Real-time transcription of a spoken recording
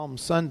Palm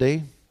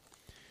Sunday.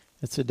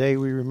 It's a day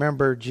we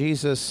remember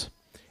Jesus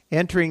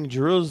entering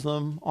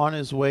Jerusalem on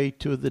his way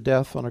to the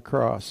death on a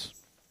cross.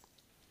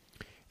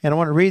 And I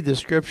want to read this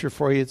scripture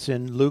for you. It's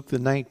in Luke, the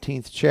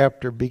 19th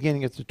chapter,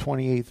 beginning at the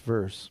 28th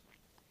verse.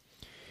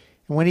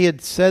 And when he had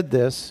said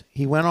this,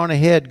 he went on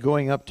ahead,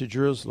 going up to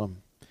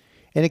Jerusalem.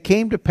 And it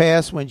came to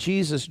pass, when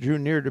Jesus drew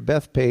near to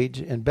Bethphage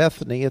and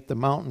Bethany at the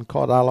mountain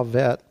called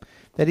Olivet,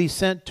 that he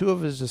sent two of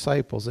his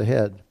disciples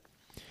ahead.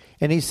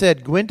 And he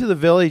said, "Go into the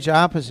village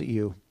opposite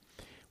you,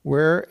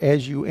 where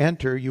as you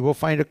enter you will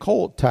find a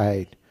colt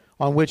tied,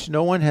 on which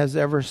no one has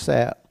ever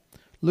sat.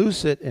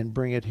 Loose it and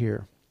bring it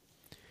here.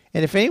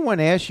 And if anyone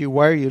asks you,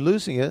 'Why are you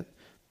loosing it?'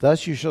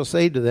 thus you shall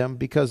say to them,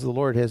 'Because the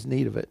Lord has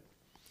need of it.'"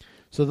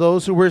 So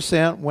those who were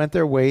sent went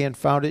their way and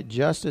found it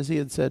just as he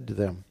had said to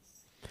them.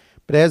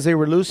 But as they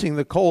were loosing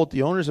the colt,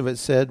 the owners of it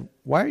said,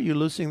 "Why are you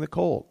loosing the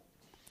colt?"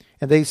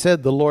 And they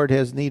said, "The Lord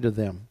has need of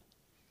them."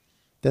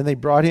 Then they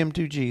brought him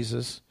to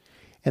Jesus,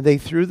 and they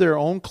threw their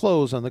own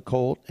clothes on the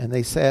colt, and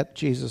they sat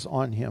Jesus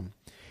on him.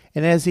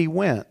 And as he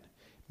went,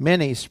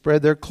 many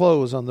spread their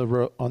clothes on the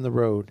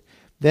road.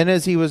 Then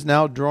as he was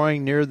now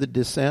drawing near the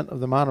descent of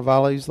the Mount of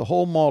Olives, the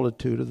whole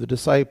multitude of the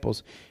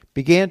disciples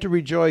began to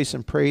rejoice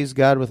and praise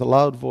God with a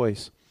loud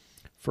voice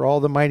for all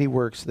the mighty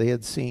works they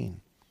had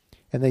seen.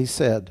 And they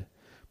said,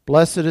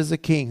 "Blessed is the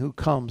King who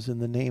comes in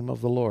the name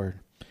of the Lord.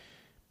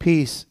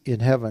 Peace in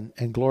heaven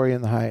and glory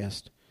in the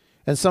highest."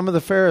 And some of the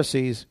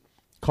Pharisees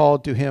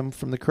called to him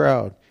from the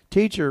crowd,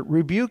 "Teacher,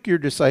 rebuke your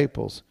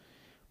disciples."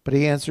 But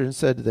he answered and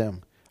said to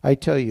them, "I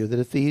tell you that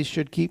if these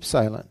should keep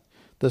silent,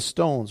 the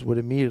stones would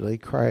immediately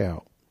cry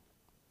out."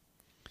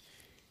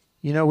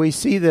 You know, we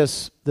see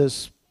this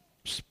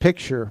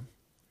picture,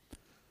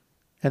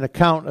 an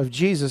account of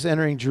Jesus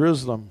entering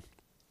Jerusalem.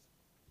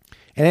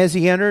 And as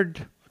he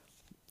entered,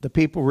 the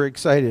people were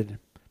excited.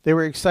 They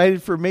were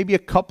excited for maybe a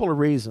couple of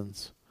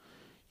reasons.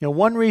 You know,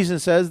 one reason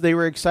says they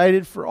were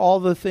excited for all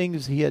the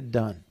things he had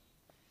done.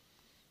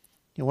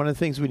 You know, one of the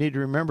things we need to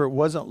remember, it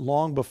wasn't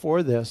long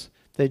before this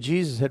that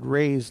Jesus had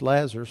raised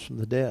Lazarus from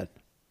the dead.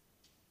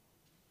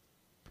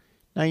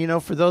 Now, you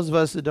know, for those of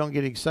us that don't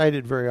get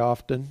excited very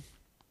often,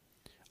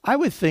 I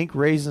would think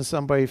raising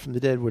somebody from the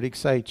dead would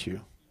excite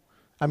you.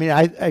 I mean,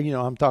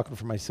 I'm talking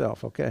for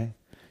myself, okay?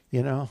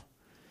 You know?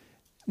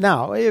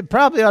 Now, it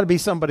probably ought to be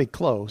somebody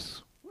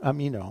close. I'm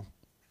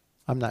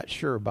not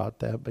sure about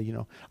that, but,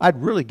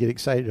 I'd really get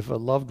excited if a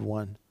loved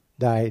one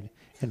died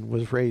and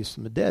was raised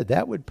from the dead.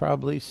 That would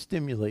probably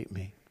stimulate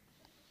me.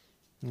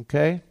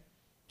 Okay?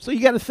 So you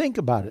got to think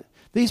about it.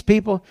 These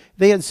people,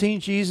 they had seen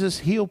Jesus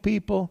heal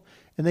people,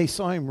 and they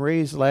saw him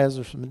raise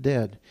Lazarus from the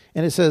dead.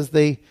 And it says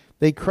they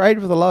cried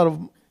with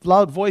a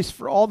loud voice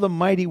for all the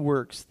mighty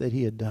works that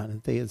he had done,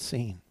 that they had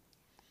seen.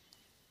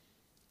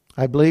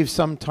 I believe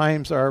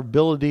sometimes our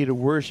ability to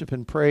worship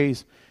and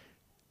praise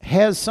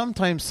has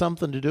sometimes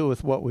something to do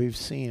with what we've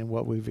seen and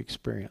what we've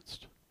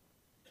experienced.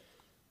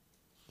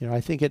 I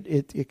think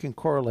it can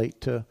correlate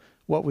to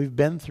what we've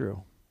been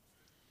through.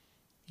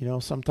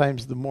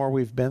 Sometimes the more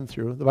we've been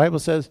through, the Bible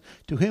says,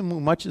 "To him who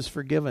much is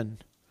forgiven,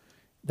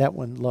 that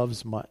one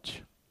loves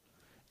much."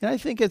 And I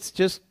think it's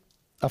just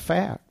a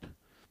fact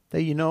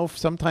that,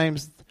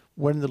 sometimes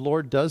when the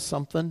Lord does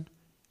something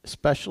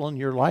special in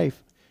your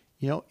life,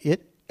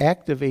 it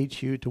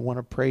activates you to want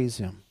to praise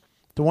him,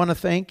 to want to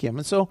thank him.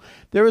 And so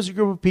there was a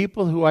group of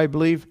people who I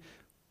believe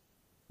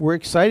were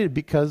excited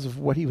because of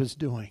what he was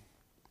doing.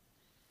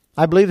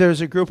 I believe there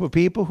was a group of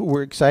people who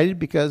were excited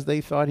because they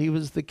thought he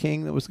was the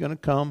king that was going to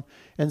come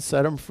and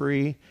set them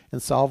free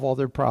and solve all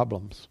their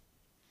problems.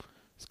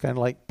 It's kind of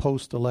like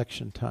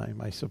post-election time,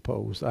 I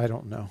suppose. I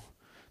don't know.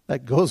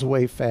 That goes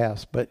way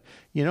fast. But,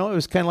 it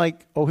was kind of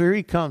like, oh, here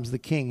he comes, the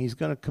king. He's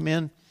going to come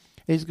in.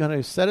 He's going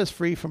to set us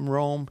free from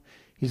Rome.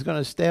 He's going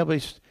to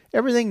establish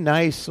everything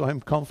nice so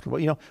I'm comfortable.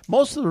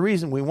 Most of the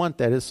reason we want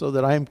that is so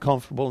that I'm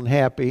comfortable and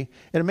happy,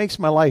 and it makes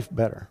my life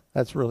better.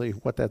 That's really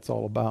what that's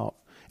all about.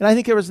 And I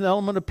think there was an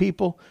element of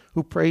people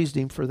who praised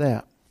him for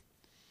that.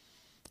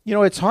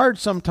 It's hard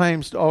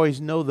sometimes to always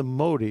know the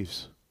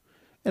motives.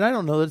 And I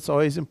don't know that it's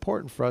always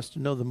important for us to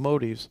know the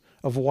motives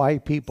of why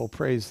people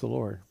praise the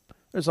Lord.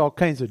 There's all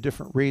kinds of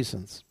different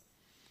reasons.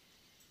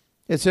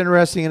 It's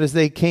interesting, and as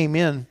they came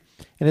in,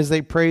 and as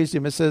they praised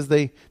him, it says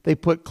they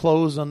put their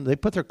clothes on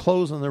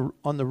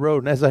the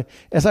road. And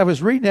as I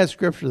was reading that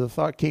scripture, the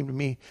thought came to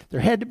me,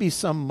 there had to be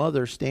some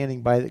mother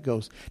standing by that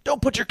goes,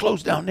 "Don't put your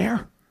clothes down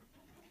there."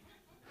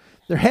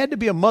 There had to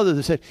be a mother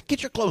that said,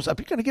 "Get your clothes up.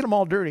 You're going to get them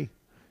all dirty."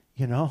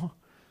 You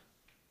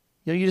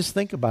just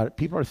think about it.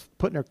 People are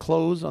putting their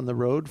clothes on the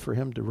road for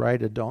him to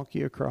ride a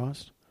donkey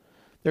across.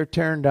 They're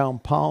tearing down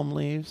palm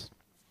leaves.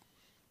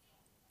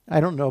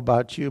 I don't know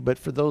about you, but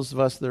for those of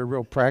us that are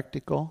real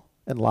practical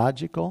and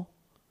logical,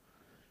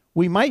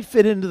 we might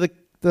fit into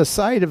the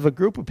side of a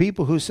group of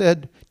people who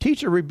said,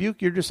 "Teacher,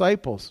 rebuke your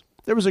disciples."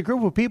 There was a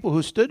group of people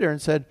who stood there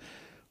and said,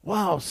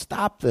 "Wow,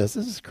 stop this.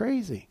 This is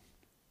crazy."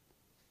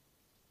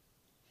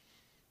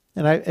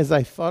 And as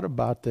I thought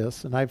about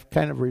this, and I've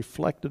kind of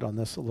reflected on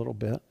this a little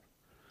bit,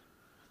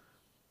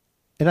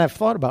 and I've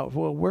thought about,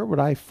 well, where would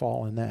I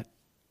fall in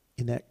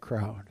in that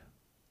crowd.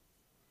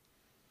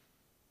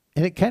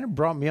 And it kind of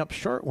brought me up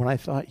short when I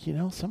thought,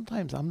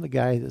 sometimes I'm the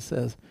guy that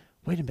says,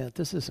 wait a minute,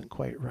 this isn't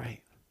quite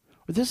right.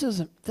 Or this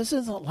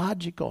isn't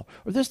logical.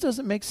 Or this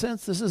doesn't make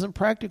sense. This isn't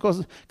practical.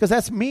 Because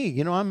that's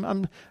me. I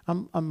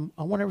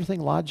want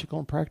everything logical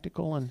and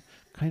practical and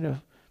kind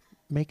of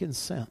making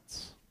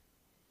sense.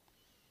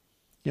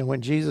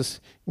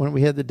 When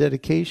we had the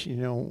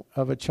dedication,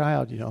 of a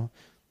child,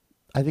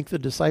 I think the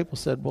disciples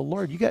said, well,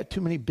 Lord, you got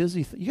too many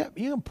busy things. You got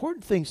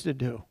important things to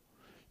do.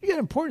 You got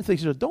important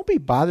things to do. Don't be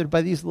bothered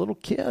by these little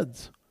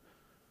kids.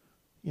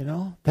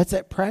 That's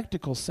that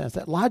practical sense,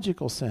 that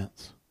logical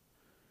sense.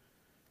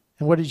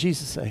 And what did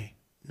Jesus say?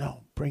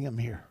 No, bring them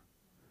here.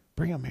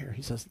 Bring them here.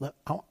 He says,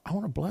 I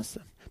want to bless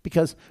them.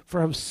 Because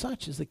for of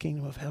such is the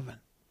kingdom of heaven.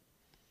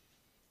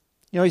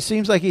 It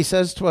seems like he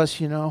says to us,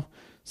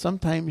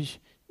 sometimes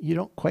you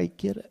don't quite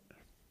get it.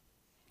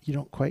 You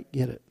don't quite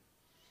get it.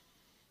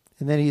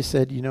 And then he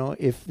said,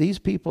 if these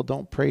people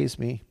don't praise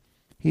me,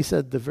 he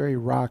said the very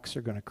rocks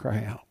are going to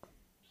cry out.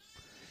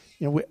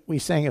 We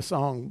sang a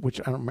song, which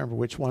I don't remember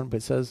which one, but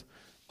it says,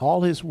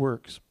 all his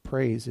works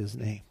praise his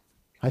name.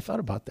 I thought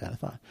about that. I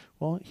thought,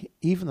 well,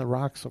 even the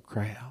rocks will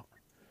cry out.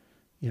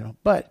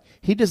 But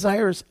he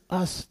desires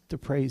us to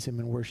praise him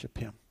and worship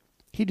him.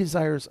 He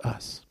desires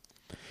us.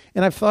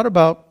 And I've thought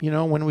about,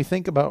 when we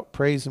think about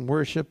praise and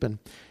worship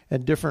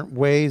and different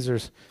ways,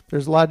 there's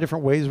a lot of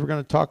different ways we're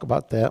going to talk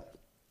about that.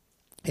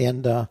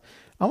 And I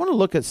want to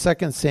look at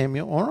 2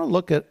 Samuel. I want to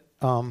look at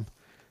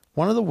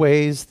one of the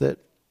ways that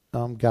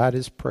God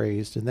is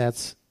praised, and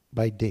that's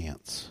by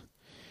dance.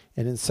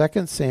 And in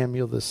 2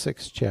 Samuel, the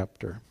 6th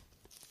chapter,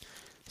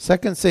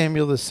 2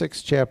 Samuel, the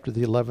 6th chapter,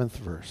 the 11th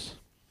verse.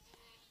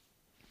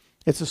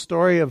 It's a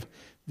story of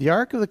the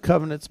Ark of the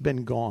Covenant's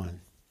been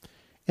gone.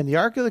 And the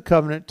Ark of the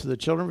Covenant to the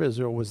children of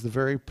Israel was the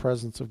very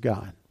presence of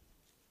God.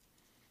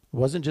 It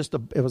wasn't just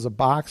it was a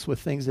box with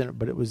things in it,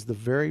 but it was the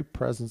very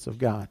presence of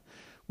God.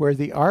 Where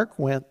the Ark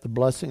went, the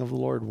blessing of the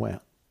Lord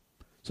went.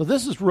 So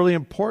this is really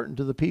important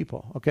to the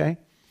people, okay?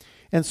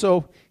 And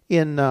so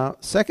in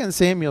 2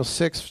 Samuel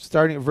 6,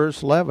 starting at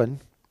verse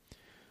 11,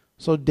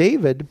 so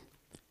David,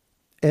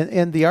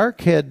 and the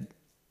ark had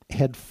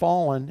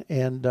fallen,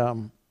 and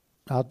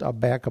I'll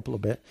back up a little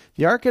bit.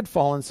 The ark had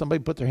fallen, somebody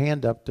put their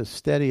hand up to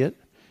steady it,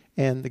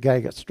 and the guy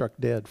got struck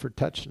dead for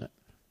touching it.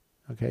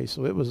 Okay,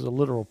 so it was a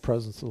literal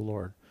presence of the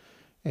Lord.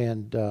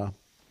 And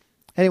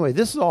anyway,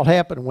 this is all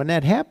happened. When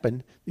that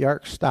happened, the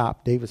ark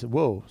stopped. David said,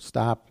 whoa,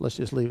 stop. Let's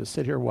just leave it.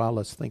 Sit here a while.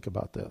 Let's think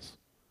about this.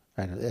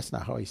 I know that's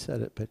not how he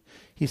said it, but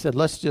he said,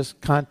 let's just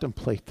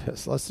contemplate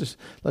this. Let's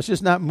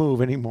just not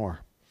move anymore.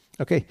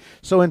 Okay,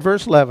 so in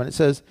verse 11, it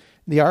says,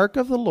 the ark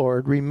of the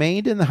Lord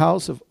remained in the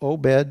house of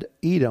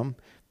Obed-Edom,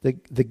 the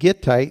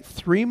Gittite,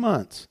 3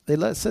 months. They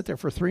let it sit there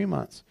for 3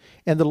 months.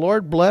 And the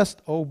Lord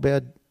blessed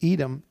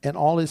Obed-Edom and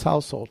all his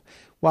household.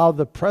 While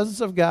the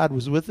presence of God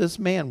was with this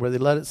man, where they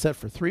let it sit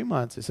for 3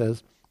 months, it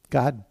says,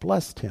 God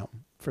blessed him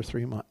for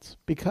 3 months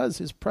because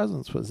his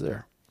presence was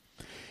there.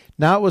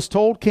 Now it was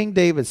told King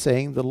David,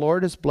 saying, the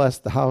Lord has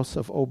blessed the house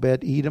of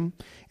Obed-Edom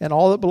and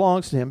all that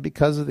belongs to him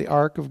because of the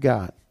ark of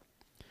God.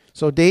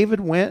 So David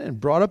went and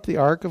brought up the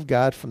ark of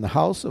God from the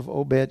house of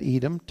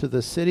Obed-Edom to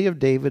the city of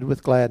David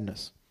with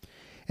gladness.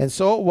 And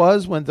so it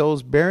was when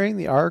those bearing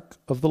the ark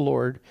of the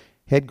Lord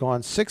had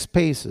gone 6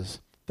 paces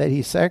that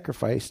he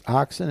sacrificed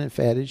oxen and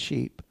fatted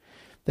sheep.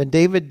 Then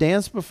David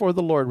danced before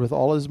the Lord with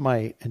all his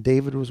might, and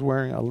David was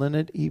wearing a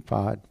linen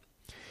ephod.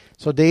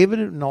 So David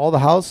and all the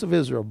house of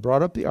Israel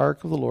brought up the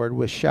ark of the Lord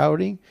with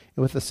shouting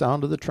and with the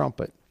sound of the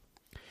trumpet.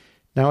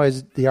 Now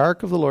as the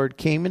ark of the Lord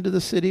came into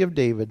the city of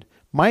David,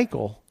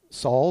 Michal,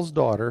 Saul's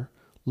daughter,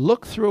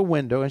 looked through a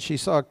window, and she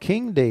saw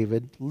King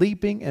David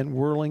leaping and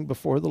whirling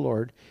before the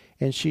Lord,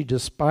 and she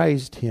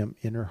despised him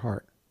in her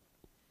heart.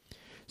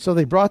 So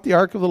they brought the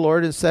ark of the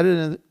Lord and set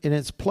it in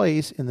its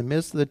place in the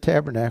midst of the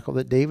tabernacle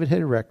that David had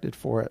erected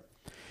for it.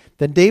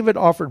 Then David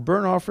offered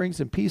burnt offerings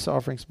and peace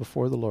offerings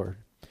before the Lord.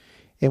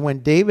 And when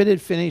David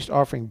had finished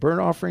offering burnt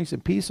offerings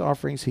and peace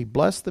offerings, he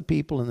blessed the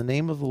people in the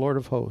name of the Lord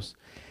of hosts.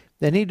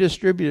 Then he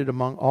distributed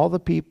among all the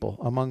people,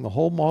 among the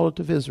whole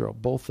multitude of Israel,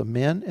 both the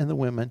men and the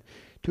women,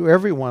 to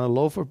everyone a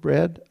loaf of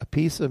bread, a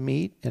piece of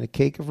meat, and a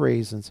cake of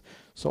raisins.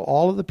 So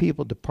all of the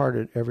people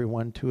departed,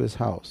 everyone to his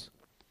house.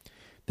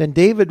 Then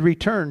David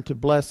returned to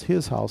bless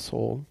his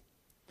household.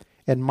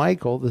 And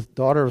Michal, the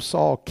daughter of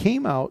Saul,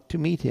 came out to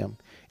meet him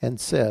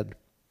and said,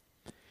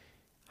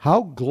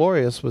 how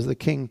glorious was the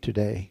king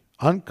today,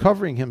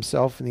 uncovering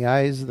himself in the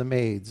eyes of the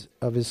maids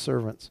of his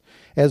servants,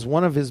 as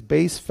one of his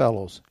base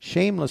fellows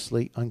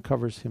shamelessly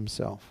uncovers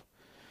himself.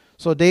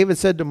 So David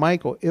said to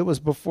Michal, it was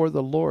before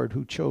the Lord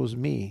who chose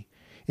me,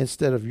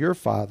 instead of your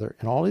father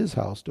and all his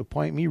house, to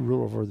appoint me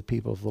ruler over the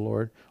people of the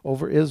Lord,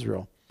 over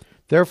Israel.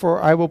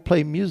 Therefore I will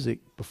play music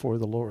before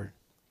the Lord.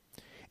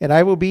 And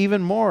I will be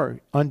even more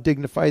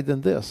undignified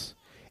than this,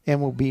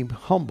 and will be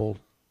humbled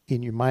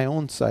in my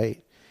own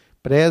sight.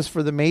 But as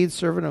for the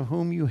maidservant of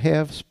whom you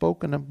have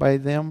spoken by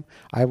them,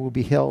 I will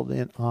be held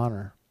in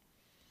honor.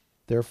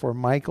 Therefore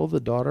Michal, the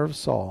daughter of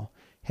Saul,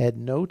 had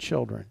no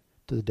children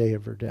to the day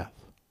of her death.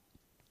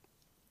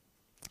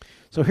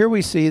 So here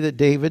we see that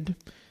David,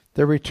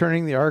 they're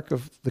returning the Ark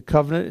of the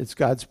Covenant. It's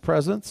God's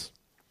presence.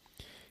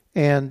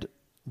 And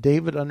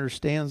David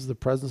understands the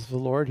presence of the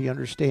Lord. He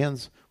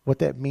understands what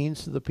that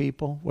means to the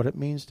people, what it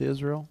means to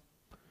Israel,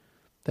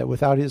 that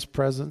without his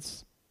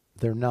presence,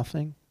 they're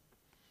nothing.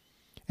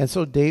 And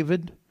so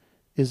David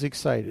is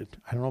excited.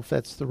 I don't know if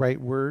that's the right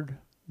word.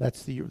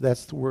 That's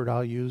the word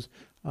I'll use.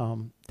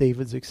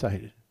 David's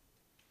excited.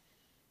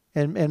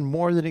 And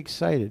more than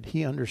excited,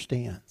 he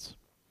understands.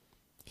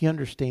 He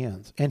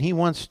understands. And he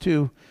wants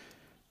to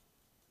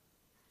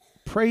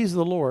praise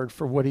the Lord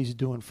for what he's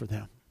doing for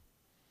them.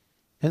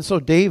 And so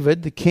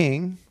David, the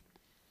king,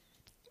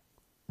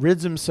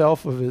 rids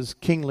himself of his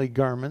kingly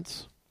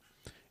garments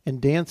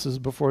and dances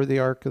before the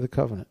Ark of the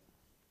Covenant.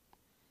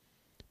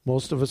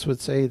 Most of us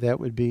would say that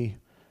would be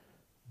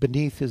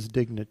beneath his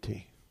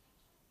dignity.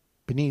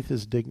 Beneath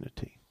his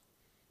dignity.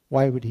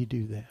 Why would he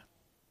do that?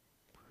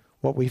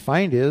 What we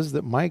find is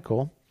that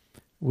Michal,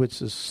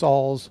 which is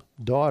Saul's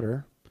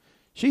daughter,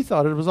 she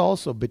thought it was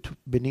also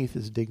beneath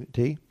his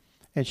dignity,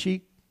 and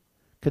she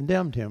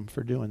condemned him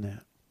for doing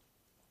that.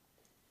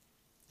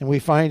 And we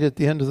find at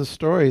the end of the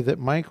story that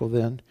Michal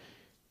then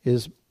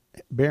is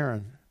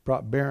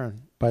brought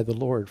barren by the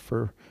Lord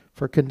for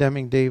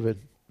condemning David.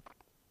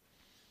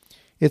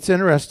 It's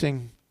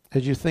interesting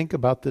as you think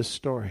about this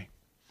story.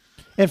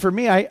 And for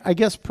me, I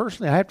guess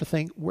personally, I have to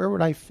think, where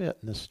would I fit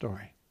in this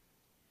story?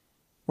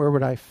 Where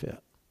would I fit?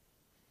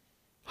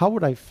 How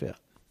would I fit?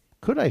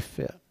 Could I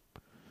fit?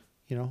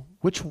 You know,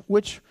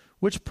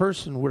 which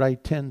person would I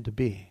tend to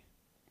be?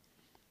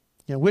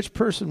 You know, which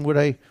person would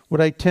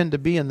I tend to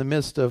be in the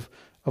midst of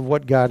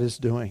what God is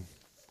doing?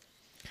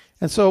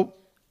 And so,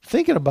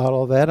 thinking about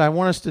all that, I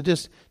want us to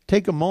just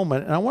take a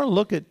moment, and I want to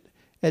look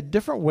at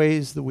different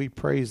ways that we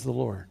praise the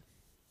Lord.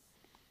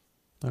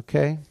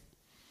 Okay?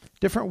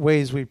 Different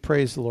ways we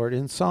praise the Lord.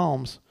 In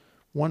Psalms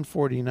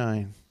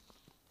 149.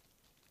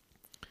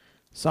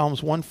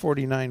 Psalms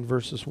 149,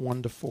 verses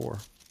 1 to 4.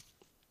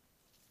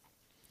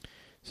 It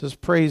says,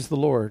 praise the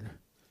Lord.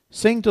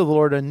 Sing to the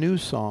Lord a new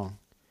song,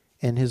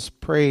 and his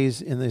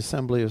praise in the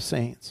assembly of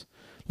saints.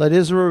 Let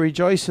Israel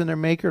rejoice in their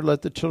Maker.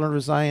 Let the children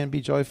of Zion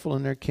be joyful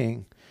in their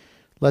King.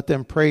 Let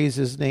them praise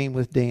his name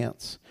with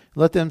dance.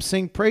 Let them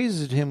sing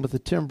praises to him with the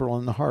timbrel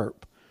and the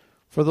harp.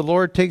 For the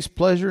Lord takes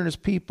pleasure in his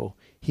people.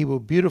 He will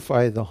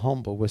beautify the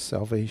humble with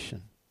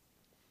salvation.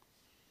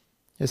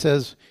 It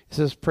says,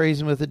 praise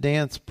him with the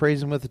dance,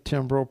 praise him with the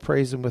timbrel,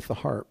 praise him with the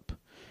harp.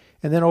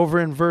 And then over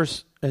in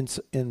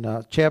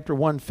chapter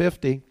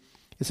 150,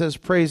 it says,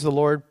 praise the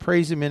Lord,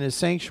 praise him in his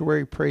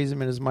sanctuary, praise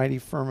him in his mighty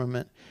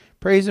firmament.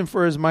 Praise him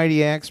for his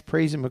mighty acts,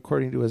 praise him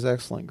according to his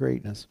excellent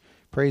greatness.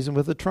 Praise him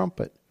with the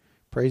trumpet,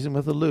 praise him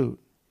with the lute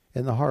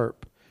and the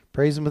harp.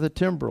 Praise him with the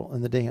timbrel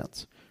and the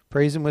dance.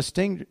 Praise him with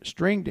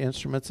stringed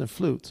instruments and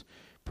flutes.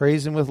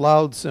 Praise him with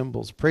loud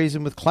cymbals. Praise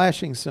him with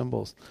clashing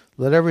cymbals.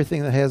 Let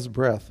everything that has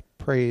breath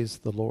praise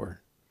the Lord.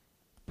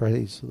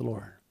 Praise the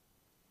Lord.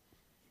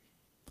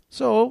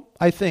 So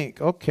I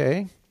think,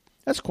 okay,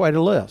 that's quite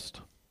a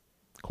list.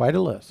 Quite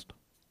a list.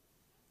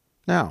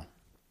 Now,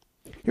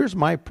 here's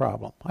my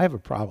problem. I have a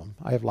problem.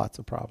 I have lots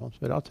of problems,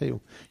 but I'll tell you,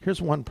 here's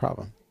one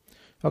problem.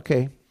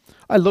 Okay,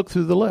 I look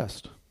through the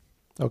list.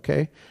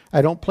 Okay,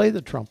 I don't play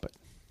the trumpet.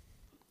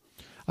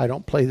 I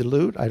don't play the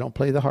lute. I don't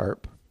play the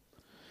harp.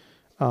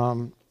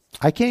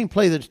 I can't even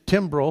play the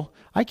timbrel.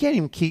 I can't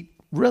even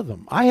keep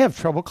rhythm. I have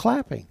trouble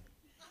clapping.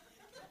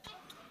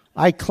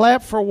 I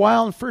clap for a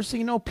while, and first thing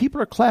you know,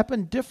 people are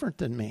clapping different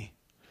than me.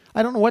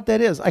 I don't know what that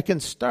is. I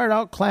can start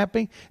out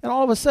clapping, and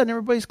all of a sudden,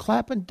 everybody's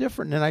clapping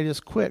different, and I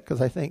just quit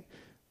because I think,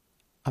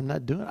 I'm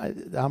not doing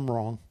it. I'm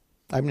wrong.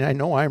 I mean, I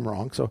know I'm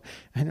wrong, so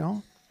I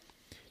know.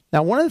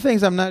 Now, one of the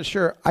things I'm not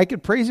sure, I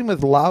could praise him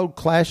with loud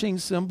clashing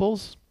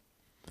cymbals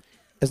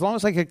as long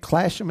as I could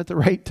clash them at the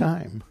right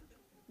time,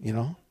 you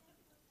know.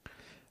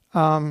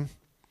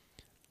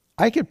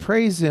 I could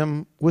praise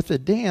him with a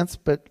dance,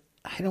 but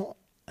I don't.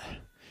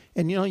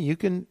 And, you know, you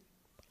can,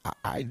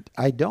 I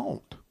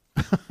don't.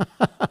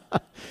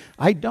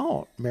 I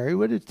don't. Mary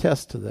would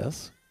attest to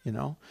this, you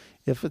know.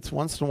 If it's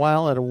once in a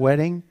while at a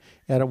wedding,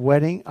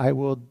 I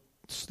will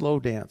slow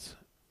dance.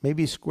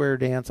 Maybe square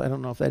dance. I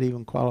don't know if that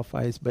even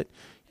qualifies, but,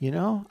 you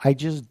know, I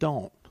just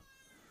don't.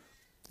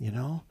 You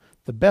know,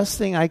 the best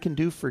thing I can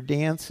do for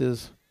dance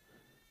is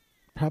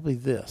probably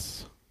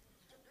this.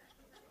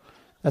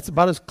 That's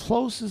about as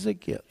close as it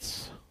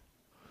gets.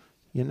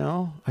 You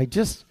know,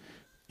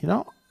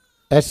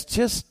 that's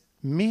just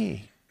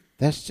me.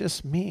 That's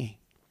just me.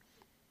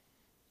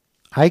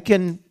 I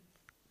can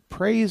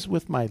praise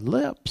with my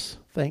lips,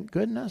 thank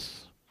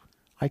goodness.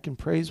 I can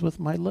praise with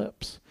my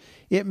lips.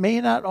 It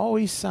may not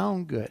always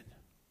sound good.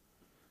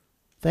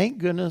 Thank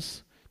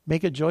goodness,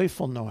 make a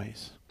joyful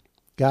noise.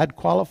 God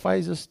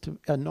qualifies us to,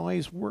 a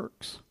noise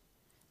works.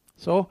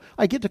 So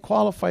I get to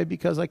qualify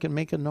because I can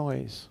make a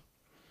noise,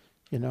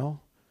 you know,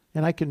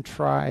 and I can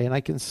try and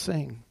I can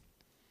sing.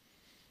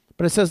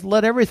 But it says,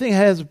 let everything that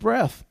has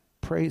breath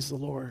praise the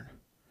Lord.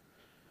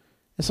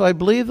 And so I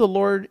believe the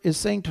Lord is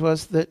saying to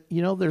us that,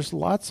 you know, there's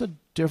lots of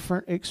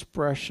different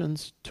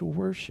expressions to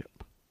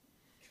worship.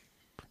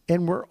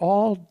 And we're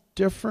all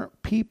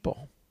different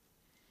people.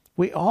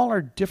 We all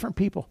are different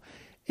people.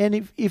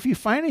 And if you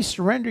finally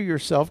surrender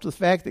yourself to the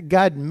fact that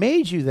God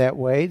made you that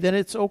way, then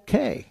it's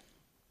okay.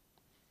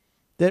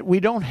 That we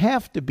don't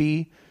have to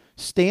be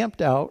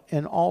stamped out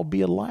and all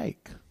be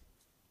alike.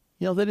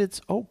 That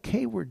it's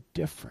okay we're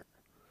different.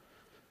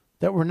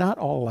 That we're not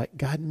all alike.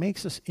 God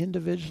makes us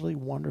individually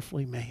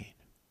wonderfully made.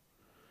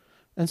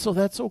 And so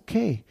that's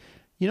okay.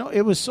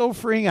 It was so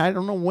freeing, I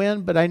don't know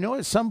when, but I know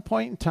at some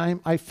point in time,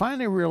 I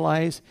finally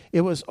realized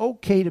it was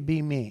okay to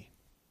be me.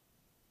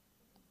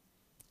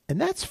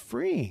 And that's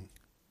freeing.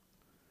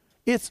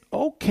 It's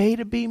okay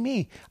to be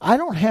me. I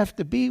don't have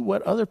to be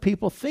what other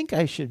people think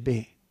I should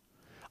be.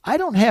 I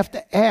don't have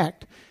to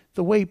act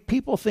the way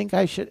people think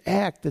I should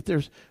act.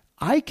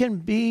 I can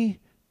be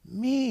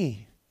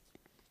me.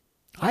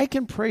 I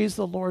can praise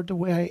the Lord the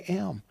way I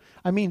am.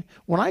 I mean,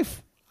 I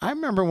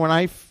remember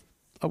when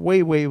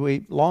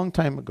way, long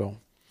time ago,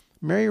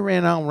 Mary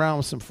ran out around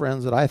with some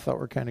friends that I thought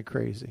were kind of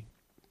crazy.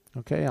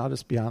 Okay, I'll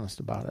just be honest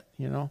about it,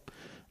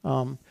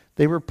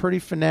 They were pretty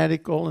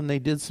fanatical and they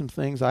did some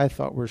things I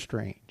thought were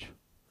strange.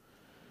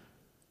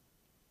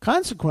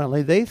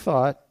 Consequently, they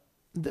thought,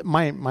 that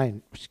my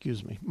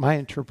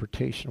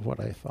interpretation of what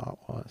I thought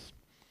was,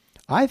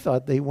 I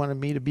thought they wanted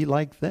me to be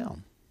like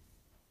them.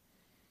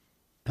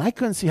 And I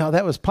couldn't see how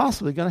that was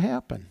possibly going to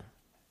happen.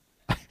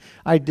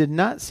 I did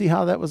not see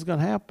how that was going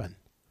to happen.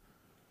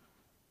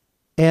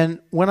 And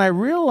when I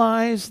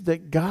realized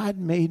that God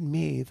made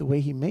me the way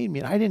he made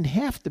me, I didn't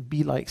have to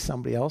be like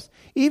somebody else,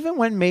 even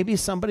when maybe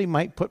somebody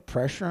might put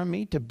pressure on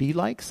me to be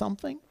like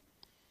something,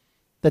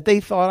 that they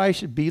thought I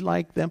should be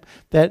like them,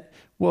 that,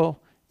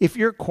 well, if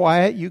you're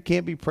quiet, you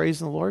can't be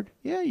praising the Lord.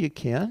 Yeah, you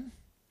can.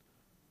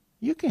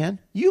 You can.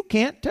 You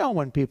can't tell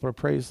when people are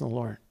praising the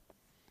Lord.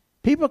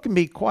 People can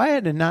be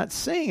quiet and not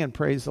sing and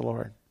praise the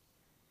Lord.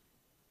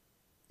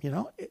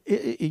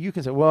 You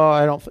can say,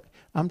 well,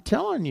 I'm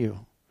telling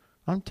you,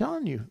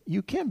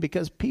 you can,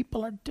 because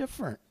people are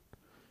different.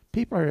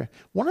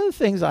 One of the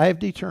things I have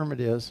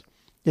determined is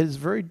it is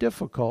very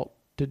difficult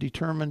to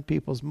determine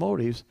people's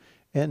motives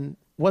and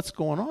what's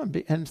going on.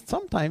 And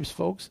sometimes,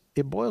 folks,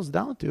 it boils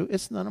down to,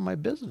 it's none of my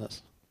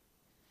business.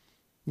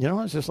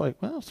 It's just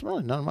like, well, it's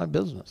really none of my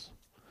business.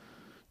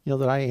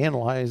 That I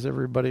analyze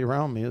everybody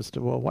around me as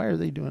to, well, why are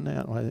they doing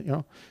that?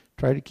 Why,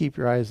 try to keep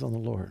your eyes on the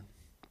Lord.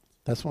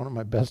 That's one of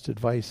my best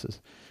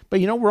advices. But,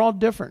 we're all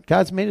different.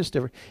 God's made us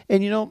different.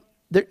 And,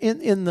 there,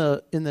 in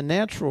the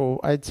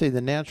natural, I'd say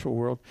the natural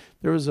world,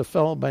 there was a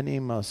fellow by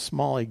name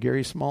Smalley,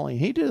 Gary Smalley.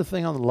 He did a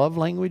thing on the love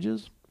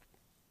languages.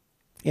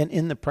 And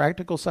in the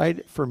practical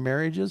side for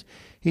marriages,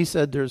 he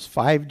said there's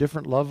 5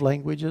 different love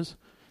languages.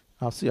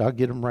 I'll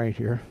get them right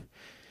here.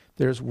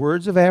 There's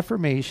words of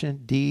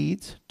affirmation,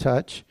 deeds,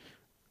 touch,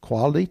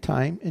 quality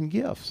time, and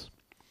gifts.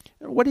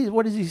 What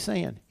is he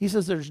saying? He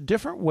says there's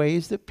different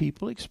ways that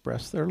people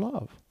express their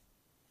love.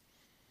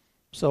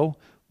 So,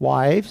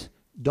 wives,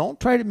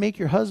 don't try to make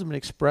your husband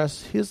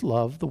express his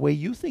love the way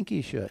you think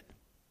he should.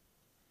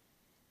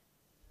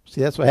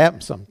 See, that's what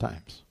happens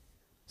sometimes.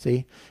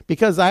 See?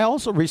 Because I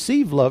also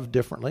receive love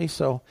differently,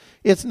 so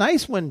it's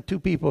nice when 2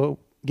 people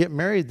get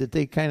married that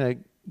they kind of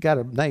got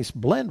a nice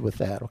blend with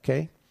that,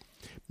 okay?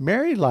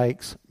 Mary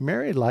likes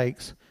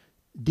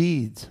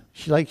deeds.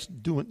 She likes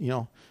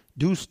doing,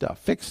 do stuff,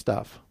 fix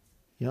stuff.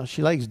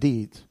 She likes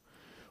deeds.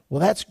 Well,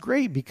 that's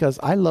great because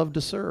I love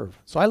to serve.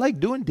 So I like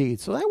doing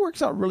deeds. So that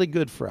works out really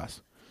good for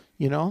us.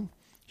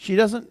 She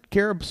doesn't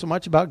care so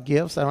much about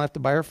gifts. I don't have to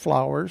buy her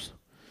flowers.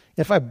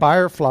 If I buy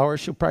her flowers,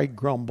 she'll probably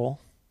grumble.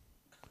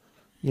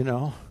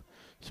 So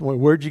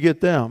where'd you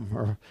get them?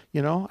 Or,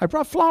 I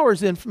brought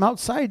flowers in from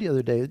outside the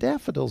other day. The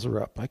daffodils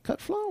are up. I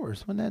cut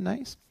flowers. Wasn't that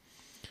nice?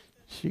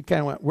 She kind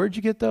of went, where'd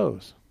you get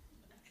those?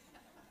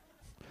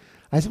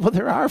 I said, well,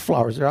 there are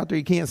flowers. They're out there.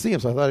 You can't see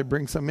them. So I thought I'd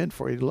bring some in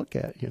for you to look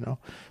at,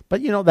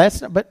 But,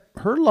 that's not, but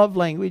her love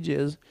language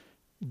is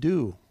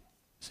do.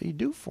 See,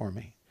 do for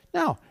me.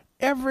 Now,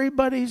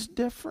 everybody's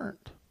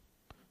different.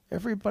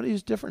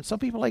 Everybody's different. Some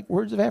people like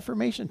words of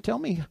affirmation. Tell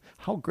me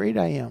how great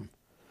I am.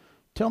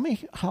 Tell me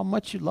how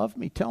much you love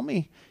me. Tell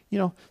me,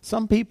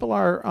 some people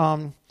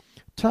are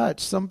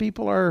touch. Some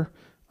people are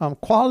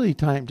quality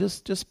time.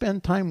 Just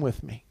spend time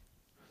with me.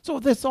 So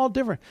that's all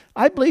different.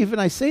 I believe,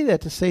 and I say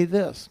that to say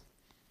this,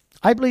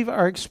 I believe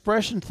our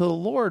expression to the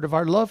Lord of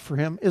our love for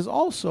him is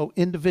also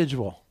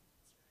individual.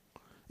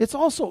 It's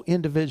also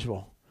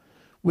individual.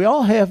 We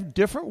all have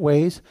different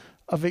ways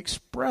of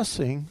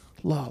expressing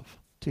love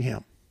to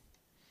him.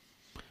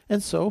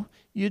 And so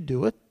you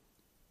do it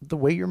the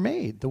way you're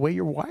made, the way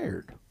you're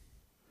wired,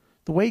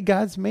 the way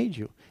God's made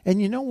you. And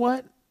you know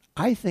what?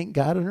 I think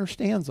God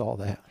understands all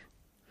that.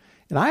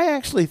 And I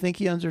actually think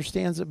he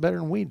understands it better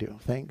than we do,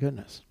 thank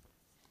goodness.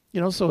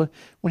 So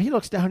when he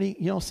looks down,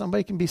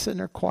 somebody can be sitting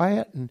there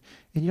quiet and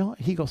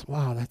he goes,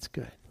 wow, that's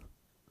good.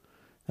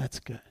 That's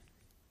good.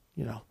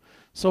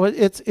 So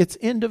it's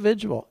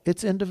individual.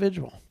 It's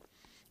individual.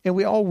 And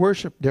we all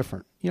worship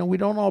different. We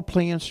don't all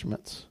play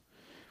instruments.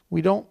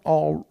 We don't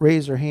all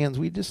raise our hands.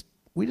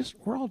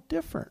 We're all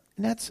different.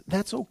 And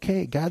that's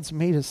okay. God's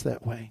made us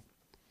that way.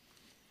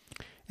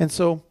 And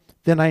so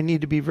then I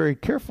need to be very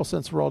careful,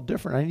 since we're all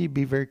different. I need to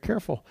be very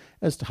careful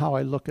as to how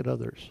I look at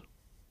others,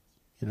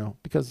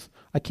 because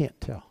I can't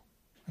tell.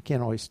 I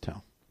can't always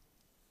tell.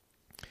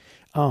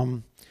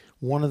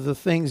 One of the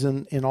things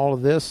in all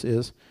of this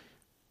is,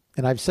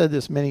 and I've said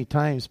this many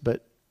times,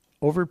 but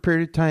over a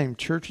period of time,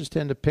 churches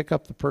tend to pick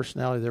up the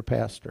personality of their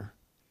pastor.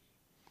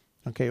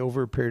 Okay,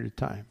 over a period of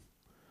time.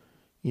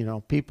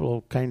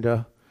 People kind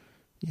of,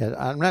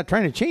 I'm not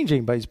trying to change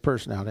anybody's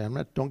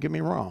personality. Don't get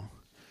me wrong.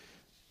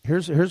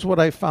 Here's what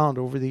I found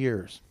over the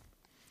years.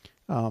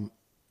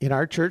 In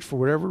our church, for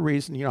whatever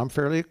reason, I'm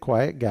fairly a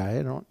quiet guy.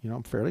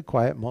 I'm fairly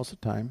quiet most of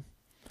the time.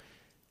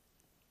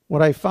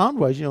 What I found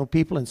was,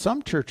 people in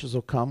some churches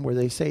will come where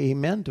they say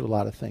amen to a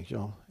lot of things.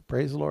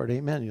 Praise the Lord,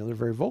 amen. They're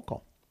very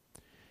vocal.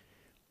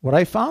 What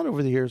I found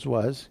over the years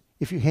was,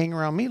 if you hang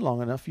around me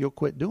long enough, you'll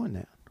quit doing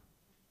that.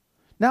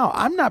 Now,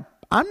 I'm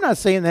not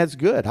saying that's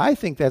good. I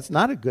think that's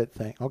not a good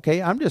thing. Okay,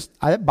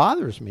 it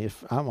bothers me.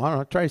 If I want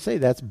to try to say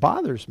that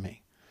bothers me.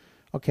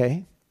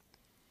 Okay,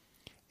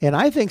 and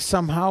I think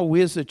somehow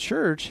we as a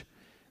church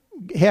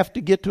have to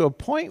get to a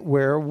point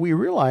where we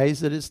realize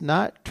that it's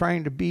not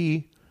trying to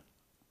be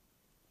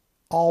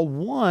all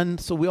one,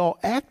 so we all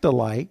act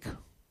alike,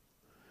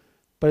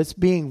 but it's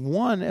being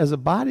one as a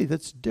body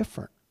that's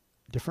different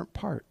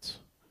parts.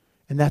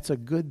 And that's a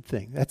good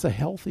thing. That's a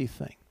healthy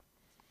thing.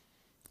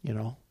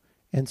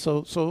 And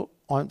so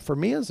for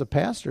me as a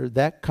pastor,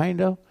 that kind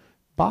of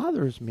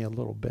bothers me a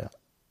little bit.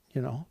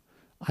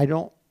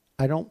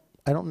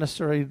 I don't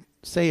necessarily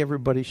say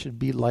everybody should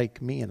be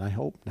like me, and I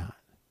hope not.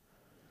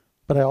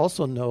 But I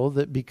also know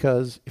that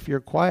because if you're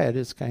quiet,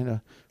 it's kind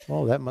of,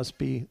 well, that must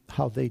be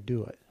how they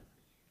do it.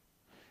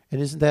 And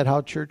isn't that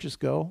how churches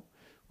go?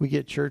 We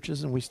get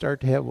churches and we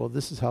start to have, well,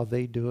 this is how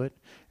they do it,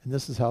 and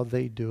this is how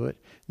they do it,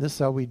 and this is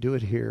how we do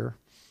it here.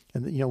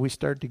 And, we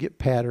start to get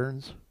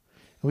patterns,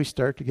 and we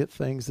start to get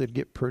things that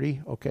get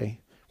pretty,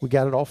 okay, we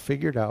got it all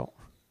figured out.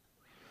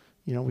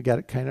 We got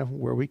it kind of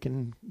where we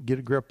can get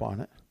a grip on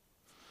it.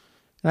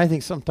 And I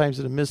think sometimes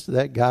in the midst of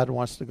that, God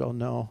wants to go,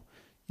 no,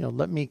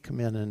 let me come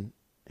in and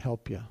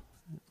help you.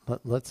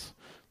 Let's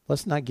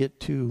not get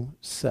too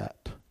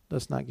set.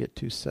 Let's not get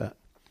too set.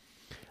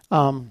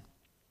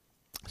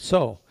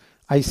 So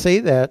I say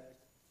that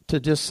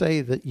to just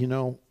say that,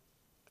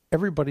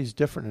 everybody's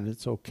different and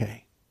it's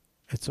okay.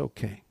 It's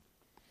okay.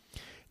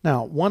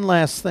 Now, one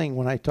last thing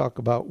when I talk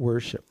about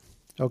worship,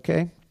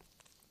 okay?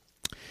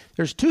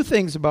 There's two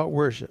things about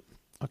worship,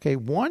 okay?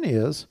 One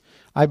is,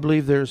 I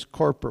believe there's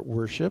corporate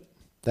worship.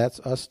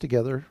 That's us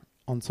together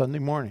on Sunday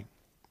morning.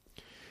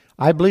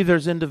 I believe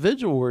there's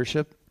individual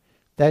worship.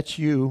 That's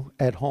you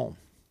at home.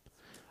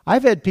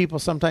 I've had people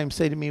sometimes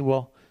say to me,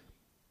 well,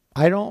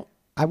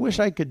 I wish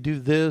I could do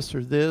this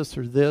or this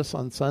or this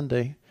on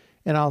Sunday.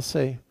 And I'll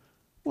say,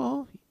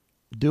 well,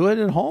 do it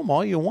at home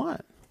all you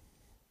want.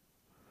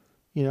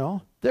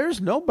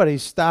 There's nobody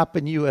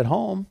stopping you at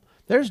home.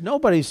 There's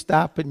nobody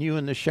stopping you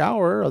in the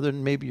shower other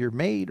than maybe your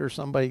maid or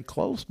somebody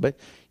close. But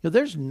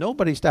there's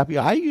nobody stopping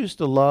you. I used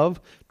to love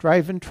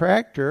driving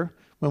tractor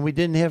when we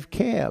didn't have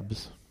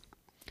cabs.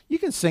 You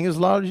can sing as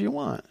loud as you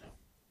want.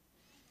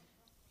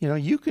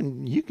 You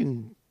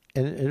can,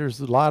 and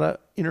there's a lot of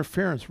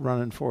interference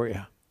running for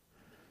you.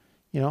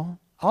 All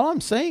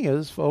I'm saying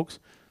is, folks,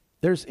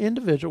 there's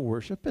individual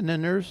worship, and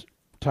then there's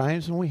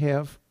times when we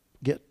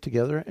get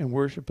together and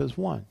worship as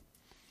one.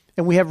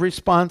 And we have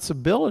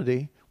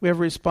responsibility. We have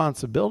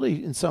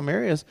responsibility in some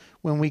areas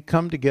when we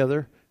come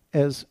together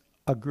as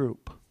a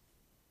group.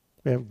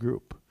 We have a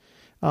group.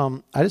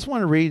 I just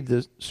want to read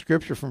the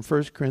scripture from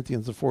 1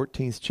 Corinthians, the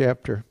 14th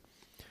chapter,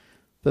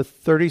 the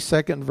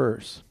 32nd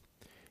verse.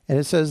 And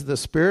it says, the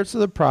spirits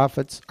of the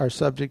prophets are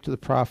subject to the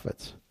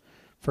prophets.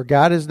 For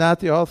God is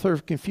not the author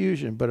of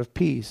confusion, but of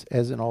peace,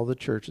 as in all the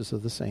churches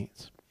of the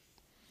saints.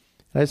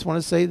 And I just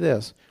want to say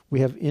this.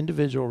 We have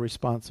individual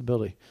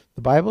responsibility.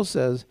 The Bible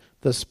says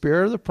the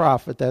spirit of the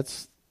prophet,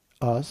 that's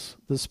us,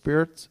 the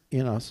spirit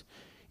in us,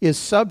 is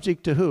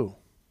subject to who?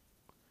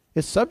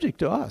 It's subject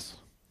to us.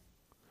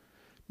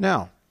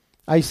 Now,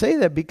 I say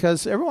that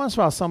because every once in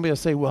a while somebody will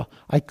say, well,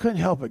 I couldn't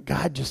help it.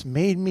 God just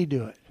made me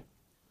do it.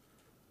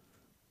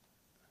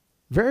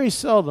 Very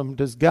seldom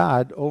does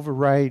God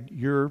override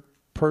your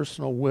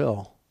personal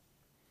will.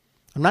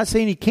 I'm not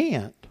saying he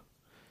can't.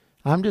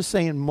 I'm just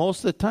saying most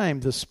of the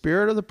time the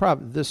spirit of the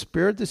prophet, the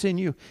spirit that's in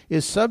you,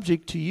 is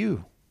subject to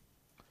you.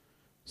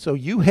 So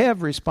you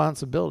have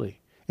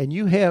responsibility, and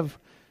you have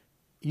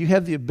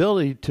the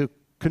ability to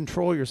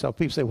control yourself.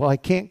 People say, well, I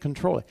can't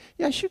control it.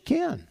 Yes, you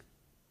can.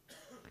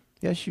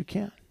 Yes, you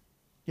can.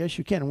 Yes,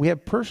 you can. And we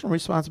have personal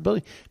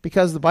responsibility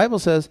because the Bible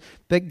says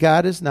that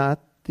God is not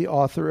the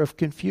author of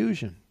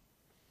confusion.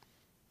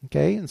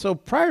 Okay, and so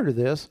prior to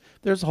this,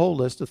 there's a whole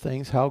list of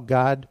things how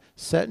God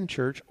set in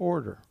church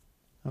order.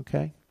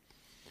 Okay,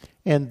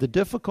 and the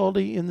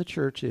difficulty in the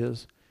church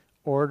is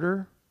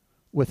order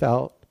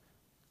without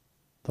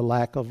the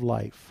lack of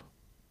life.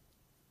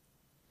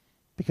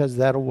 Because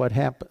that's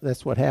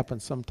what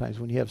happens sometimes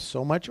when you have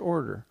so much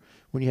order.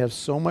 When you have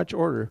so much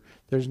order,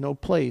 there's no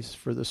place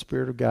for the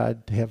Spirit of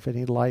God to have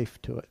any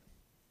life to it.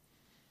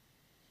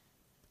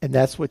 And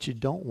that's what you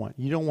don't want.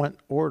 You don't want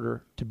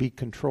order to be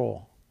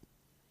control.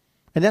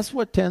 And that's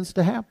what tends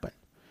to happen.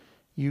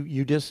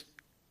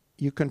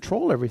 You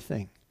control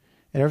everything.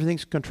 And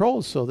everything's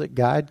controlled so that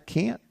God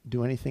can't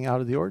do anything out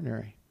of the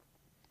ordinary.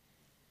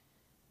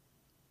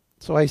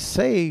 So I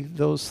say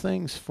those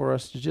things for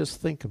us to just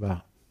think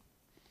about.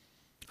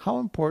 How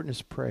important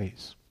is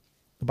praise?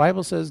 The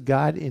Bible says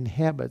God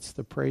inhabits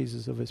the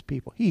praises of his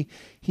people. He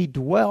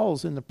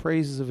dwells in the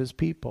praises of his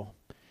people.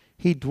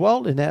 He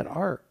dwelt in that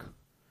ark.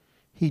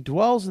 He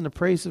dwells in the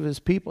praise of his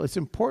people. It's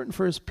important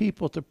for his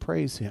people to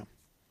praise him.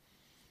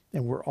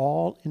 And we're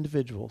all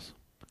individuals.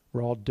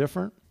 We're all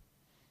different.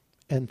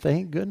 And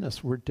thank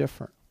goodness we're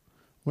different.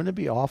 Wouldn't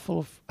it be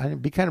awful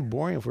it'd be kind of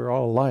boring if we were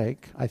all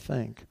alike, I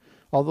think.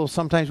 Although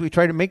sometimes we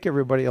try to make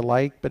everybody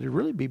alike, but it'd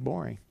really be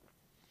boring.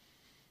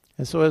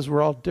 And so as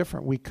we're all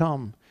different, we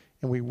come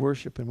and we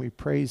worship and we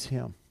praise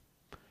him.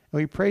 And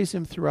we praise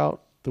him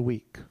throughout the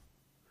week.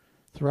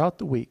 Throughout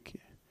the week.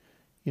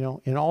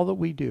 In all that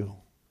we do.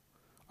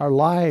 Our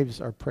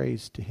lives are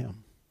praised to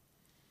him.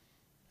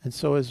 And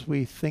so as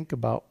we think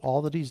about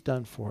all that he's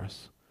done for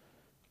us,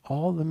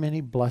 all the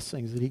many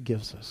blessings that he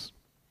gives us,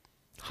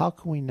 how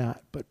can we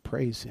not but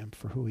praise him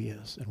for who he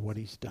is and what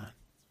he's done?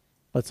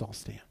 Let's all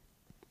stand.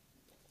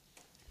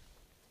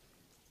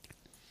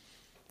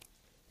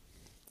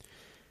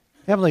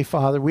 Heavenly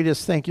Father, we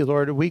just thank you,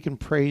 Lord, that we can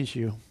praise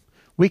you.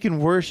 We can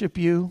worship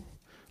you.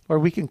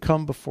 Lord, we can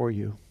come before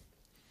you.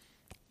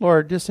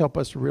 Lord, just help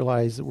us to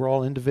realize that we're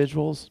all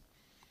individuals.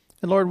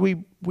 And Lord,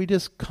 we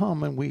just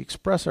come and we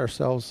express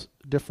ourselves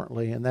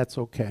differently, and that's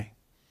okay.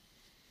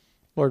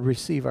 Lord,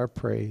 receive our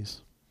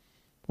praise.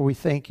 Lord, we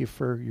thank you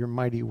for your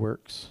mighty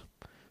works.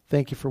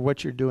 Thank you for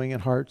what you're doing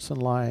in hearts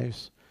and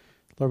lives.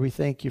 Lord, we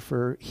thank you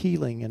for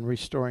healing and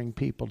restoring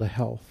people to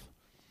health.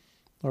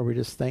 Lord, we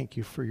just thank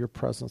you for your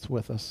presence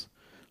with us.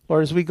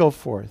 Lord, as we go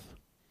forth,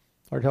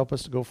 Lord, help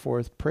us to go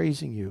forth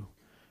praising you,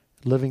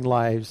 living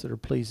lives that are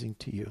pleasing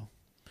to you.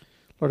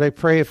 Lord, I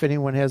pray if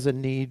anyone has a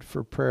need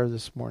for prayer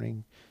this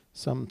morning,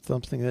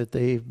 something that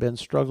they've been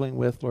struggling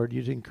with, Lord,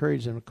 you'd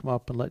encourage them to come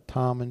up and let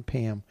Tom and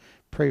Pam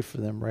pray for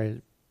them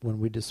right when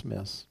we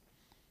dismiss.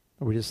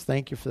 Lord, we just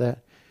thank you for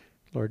that.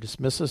 Lord,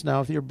 dismiss us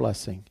now with your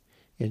blessing.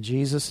 In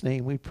Jesus'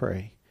 name we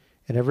pray.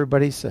 And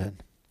everybody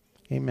said,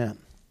 amen.